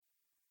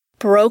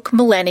Broke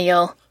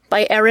Millennial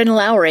by Erin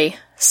Lowry,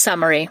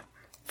 summary,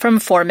 from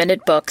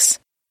 4-Minute Books.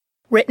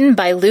 Written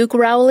by Luke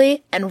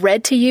Rowley and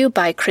read to you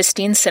by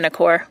Christine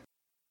Sinacor.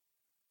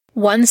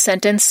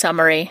 One-sentence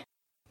summary.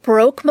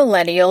 Broke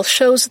Millennial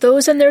shows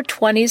those in their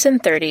 20s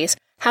and 30s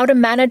how to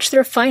manage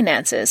their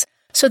finances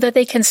so that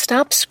they can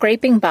stop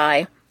scraping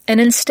by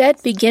and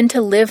instead begin to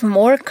live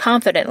more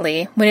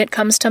confidently when it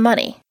comes to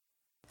money.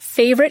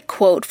 Favorite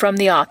quote from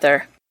the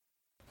author.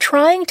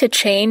 Trying to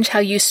change how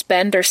you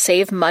spend or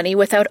save money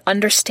without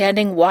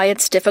understanding why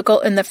it's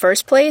difficult in the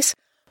first place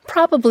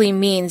probably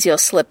means you'll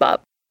slip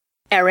up.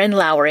 Erin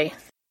Lowry.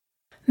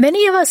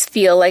 Many of us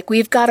feel like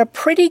we've got a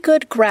pretty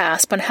good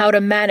grasp on how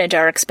to manage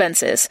our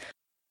expenses.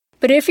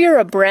 But if you're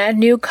a brand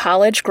new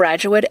college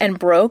graduate and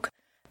broke,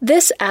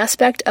 this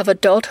aspect of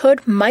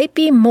adulthood might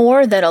be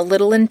more than a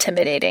little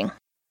intimidating.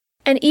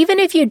 And even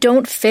if you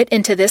don't fit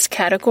into this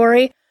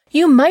category,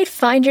 you might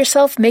find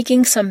yourself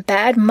making some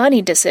bad money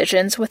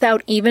decisions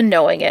without even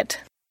knowing it.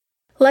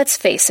 Let's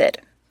face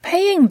it,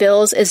 paying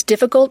bills is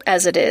difficult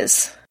as it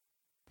is.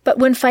 But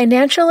when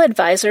financial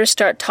advisors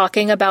start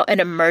talking about an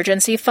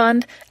emergency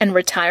fund and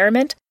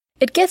retirement,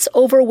 it gets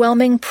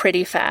overwhelming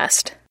pretty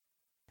fast.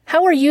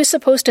 How are you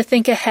supposed to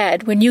think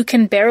ahead when you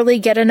can barely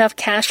get enough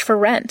cash for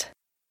rent?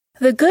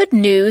 The good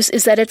news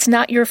is that it's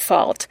not your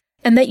fault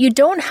and that you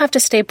don't have to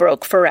stay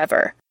broke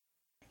forever.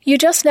 You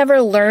just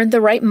never learned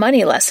the right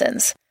money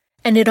lessons.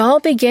 And it all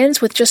begins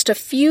with just a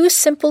few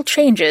simple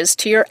changes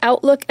to your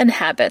outlook and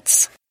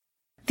habits.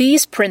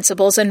 These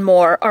principles and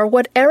more are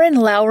what Erin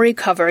Lowry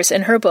covers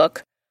in her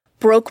book,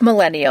 Broke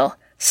Millennial,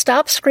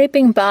 Stop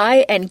Scraping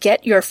By and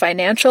Get Your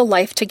Financial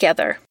Life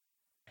Together.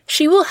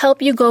 She will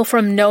help you go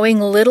from knowing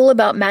little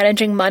about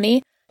managing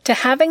money to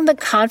having the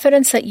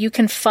confidence that you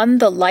can fund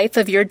the life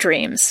of your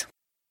dreams.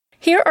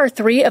 Here are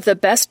 3 of the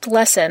best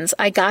lessons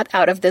I got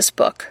out of this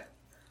book.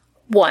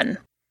 1.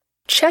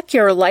 Check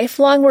your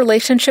lifelong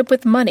relationship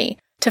with money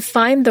to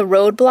find the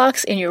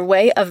roadblocks in your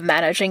way of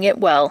managing it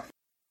well.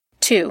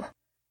 2.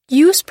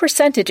 Use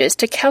percentages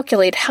to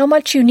calculate how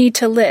much you need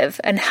to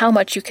live and how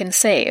much you can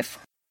save.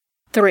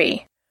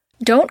 3.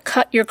 Don't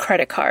cut your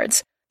credit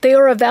cards. They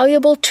are a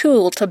valuable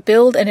tool to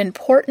build an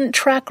important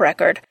track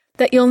record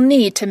that you'll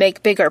need to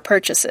make bigger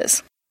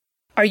purchases.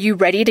 Are you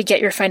ready to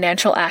get your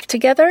financial act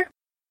together?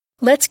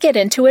 Let's get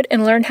into it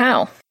and learn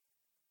how.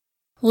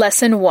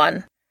 Lesson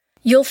 1.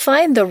 You'll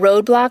find the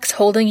roadblocks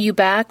holding you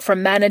back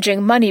from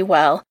managing money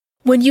well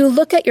when you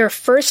look at your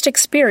first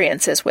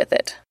experiences with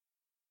it.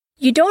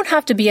 You don't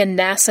have to be a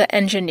NASA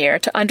engineer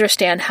to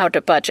understand how to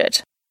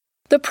budget.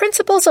 The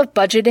principles of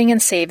budgeting and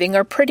saving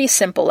are pretty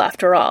simple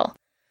after all.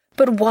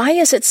 But why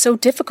is it so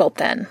difficult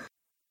then?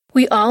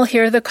 We all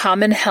hear the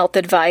common health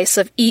advice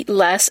of eat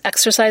less,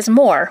 exercise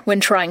more when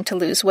trying to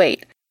lose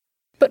weight.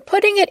 But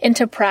putting it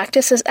into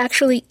practice is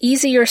actually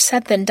easier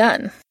said than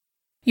done.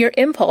 Your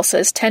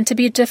impulses tend to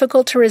be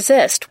difficult to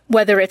resist,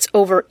 whether it's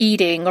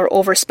overeating or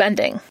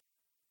overspending.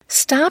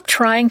 Stop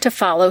trying to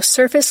follow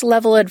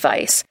surface-level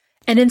advice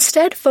and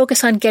instead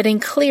focus on getting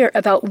clear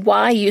about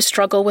why you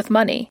struggle with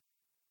money.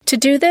 To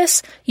do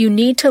this, you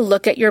need to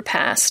look at your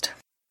past.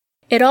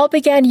 It all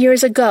began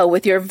years ago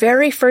with your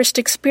very first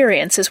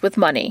experiences with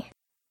money.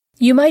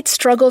 You might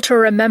struggle to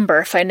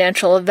remember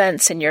financial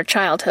events in your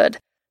childhood,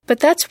 but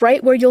that's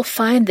right where you'll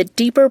find the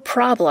deeper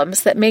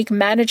problems that make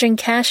managing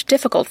cash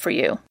difficult for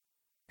you.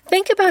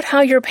 Think about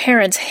how your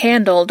parents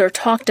handled or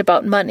talked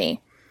about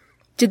money.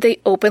 Did they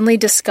openly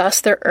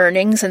discuss their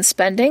earnings and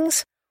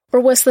spendings,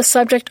 or was the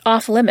subject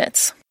off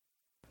limits?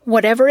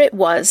 Whatever it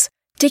was,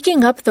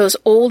 digging up those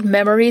old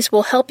memories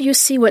will help you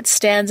see what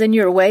stands in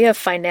your way of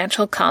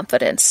financial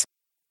confidence.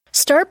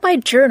 Start by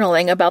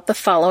journaling about the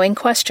following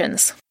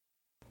questions.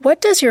 What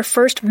does your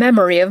first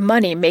memory of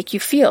money make you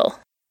feel?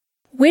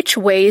 Which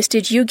ways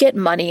did you get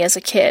money as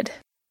a kid?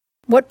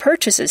 What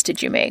purchases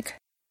did you make?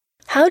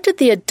 How did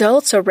the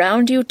adults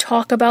around you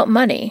talk about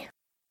money?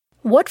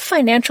 What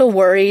financial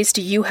worries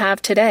do you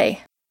have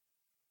today?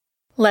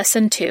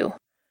 Lesson 2.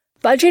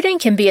 Budgeting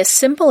can be as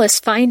simple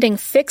as finding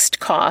fixed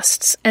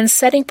costs and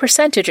setting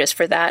percentages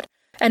for that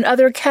and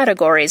other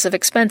categories of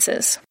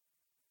expenses.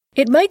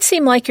 It might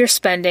seem like your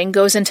spending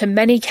goes into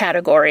many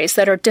categories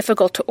that are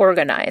difficult to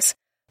organize,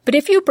 but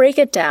if you break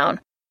it down,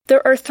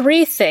 there are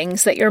 3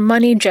 things that your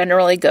money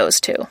generally goes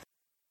to.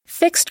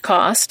 Fixed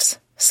costs,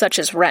 such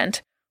as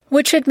rent,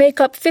 which should make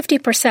up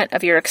 50%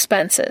 of your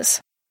expenses.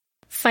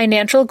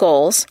 Financial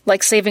goals,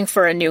 like saving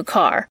for a new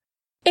car,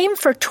 aim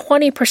for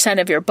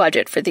 20% of your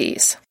budget for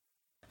these.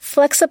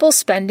 Flexible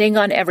spending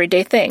on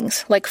everyday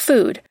things, like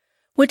food,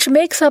 which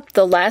makes up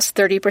the last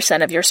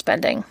 30% of your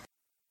spending.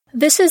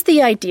 This is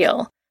the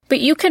ideal,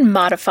 but you can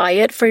modify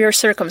it for your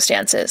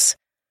circumstances.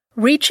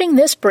 Reaching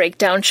this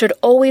breakdown should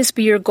always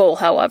be your goal,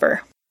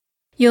 however.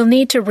 You'll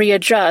need to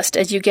readjust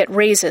as you get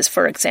raises,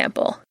 for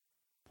example.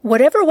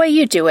 Whatever way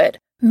you do it,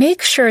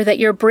 make sure that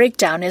your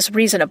breakdown is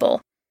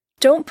reasonable.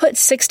 Don't put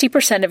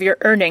 60% of your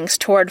earnings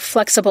toward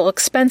flexible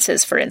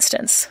expenses, for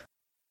instance.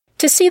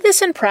 To see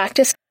this in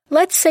practice,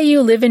 let's say you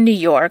live in New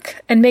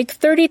York and make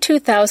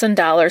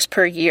 $32,000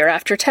 per year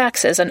after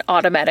taxes and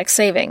automatic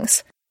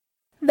savings.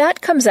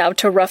 That comes out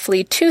to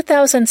roughly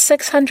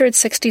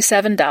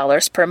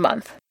 $2,667 per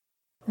month.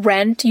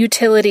 Rent,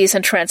 utilities,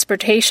 and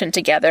transportation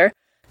together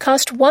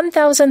cost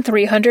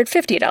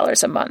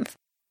 $1,350 a month.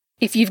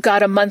 If you've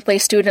got a monthly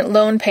student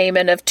loan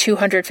payment of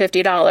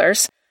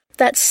 $250,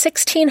 that's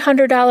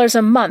 $1,600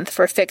 a month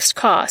for fixed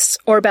costs,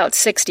 or about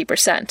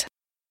 60%.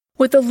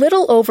 With a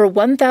little over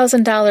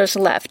 $1,000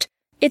 left,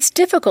 it's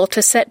difficult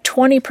to set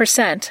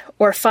 20%,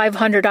 or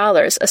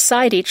 $500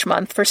 aside each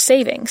month for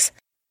savings.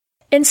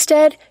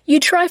 Instead, you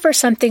try for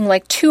something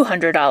like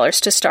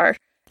 $200 to start,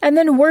 and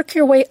then work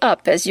your way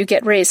up as you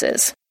get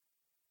raises.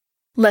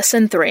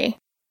 Lesson 3.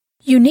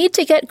 You need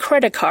to get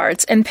credit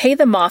cards and pay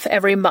them off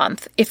every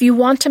month if you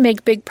want to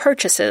make big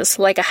purchases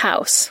like a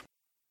house.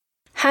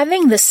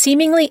 Having the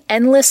seemingly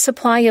endless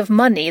supply of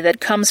money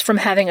that comes from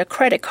having a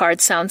credit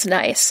card sounds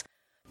nice,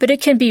 but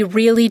it can be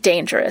really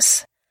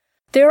dangerous.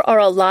 There are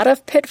a lot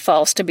of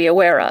pitfalls to be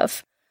aware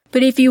of,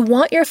 but if you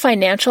want your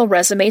financial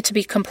resume to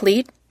be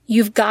complete,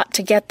 you've got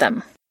to get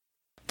them.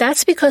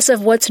 That's because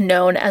of what's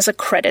known as a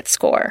credit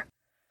score.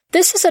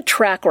 This is a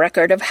track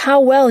record of how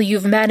well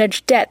you've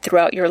managed debt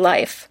throughout your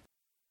life.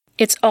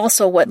 It's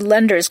also what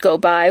lenders go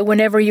by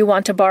whenever you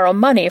want to borrow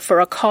money for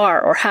a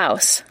car or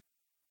house.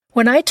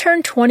 When I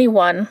turned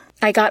 21,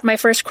 I got my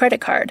first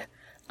credit card.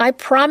 I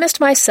promised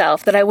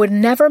myself that I would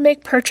never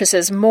make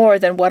purchases more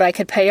than what I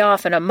could pay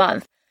off in a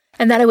month,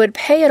 and that I would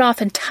pay it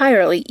off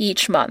entirely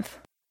each month.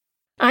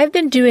 I've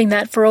been doing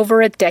that for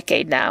over a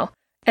decade now,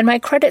 and my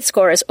credit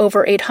score is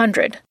over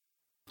 800.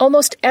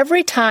 Almost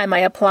every time I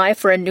apply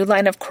for a new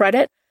line of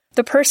credit,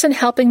 the person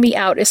helping me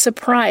out is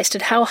surprised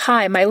at how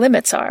high my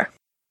limits are.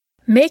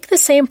 Make the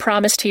same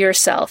promise to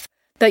yourself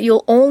that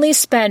you'll only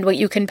spend what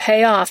you can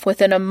pay off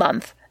within a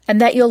month, and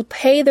that you'll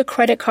pay the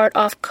credit card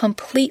off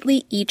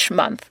completely each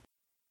month.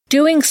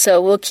 Doing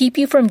so will keep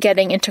you from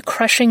getting into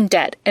crushing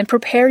debt and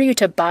prepare you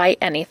to buy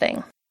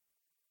anything.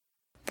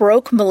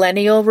 Broke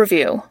Millennial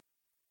Review.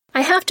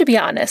 I have to be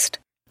honest,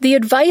 the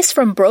advice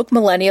from Broke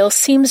Millennial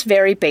seems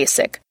very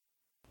basic.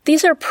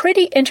 These are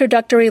pretty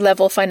introductory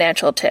level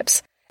financial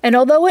tips, and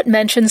although it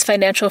mentions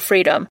financial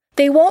freedom,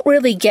 they won't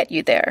really get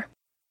you there.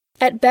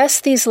 At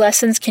best, these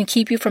lessons can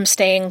keep you from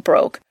staying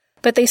broke,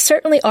 but they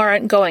certainly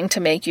aren't going to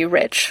make you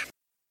rich.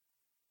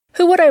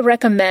 Who would I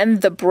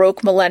recommend the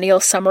Broke Millennial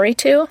summary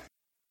to?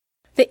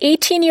 The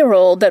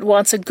 18-year-old that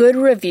wants a good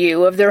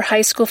review of their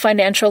high school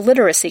financial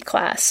literacy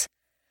class.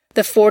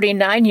 The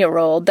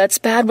 49-year-old that's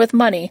bad with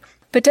money,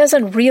 but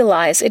doesn't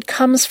realize it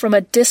comes from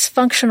a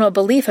dysfunctional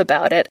belief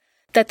about it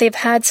that they've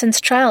had since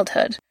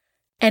childhood.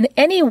 And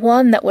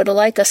anyone that would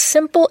like a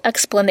simple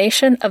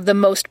explanation of the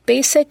most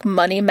basic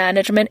money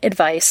management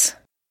advice.